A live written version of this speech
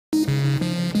Grab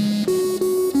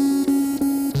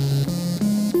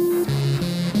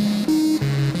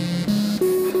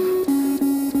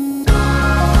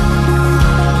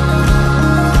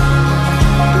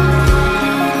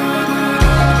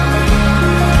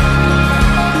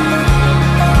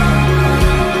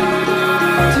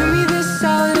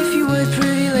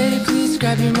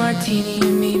your martini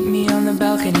and meet me on the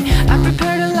balcony. I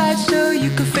prepared a light show, you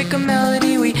could fake a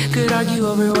melody. We could argue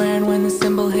over where and when the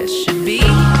cymbal hits should be.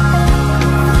 Well,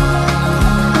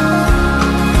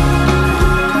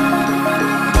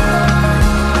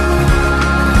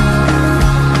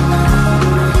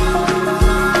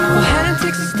 Hannah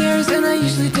takes the stairs and I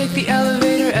usually take the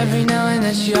elevator. Every now and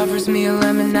then she offers me a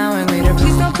lemon now and later.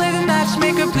 Please don't play the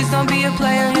matchmaker, please don't be a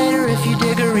player hater. If you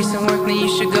dig her recent work, then you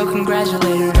should go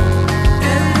congratulate her.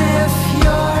 If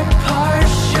you're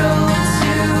partial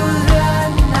to the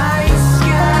night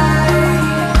sky,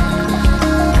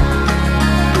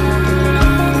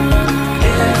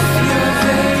 if you're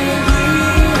vaguely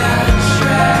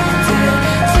attracted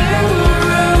to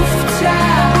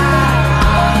rooftops,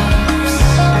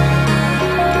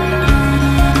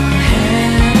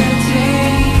 Hannah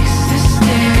takes the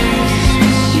stairs,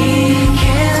 but she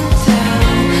can't tell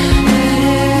that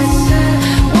it's a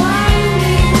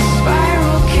winding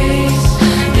spiral. Is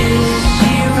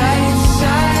she right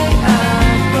side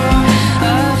up or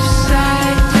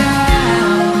upside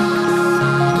down?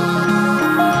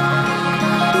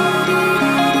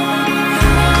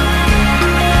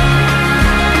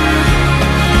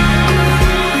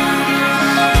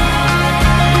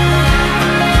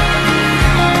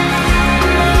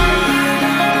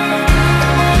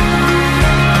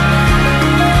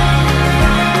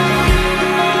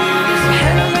 So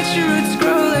Hannah, let your roots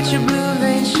grow, let your blue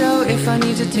veins show. If I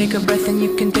need to take a breath, then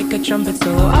you can take a trumpet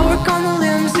solo. I'll work on the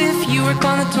limbs if you work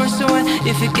on the torso, and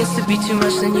if it gets to be too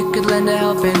much, then you could lend a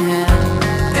helping hand.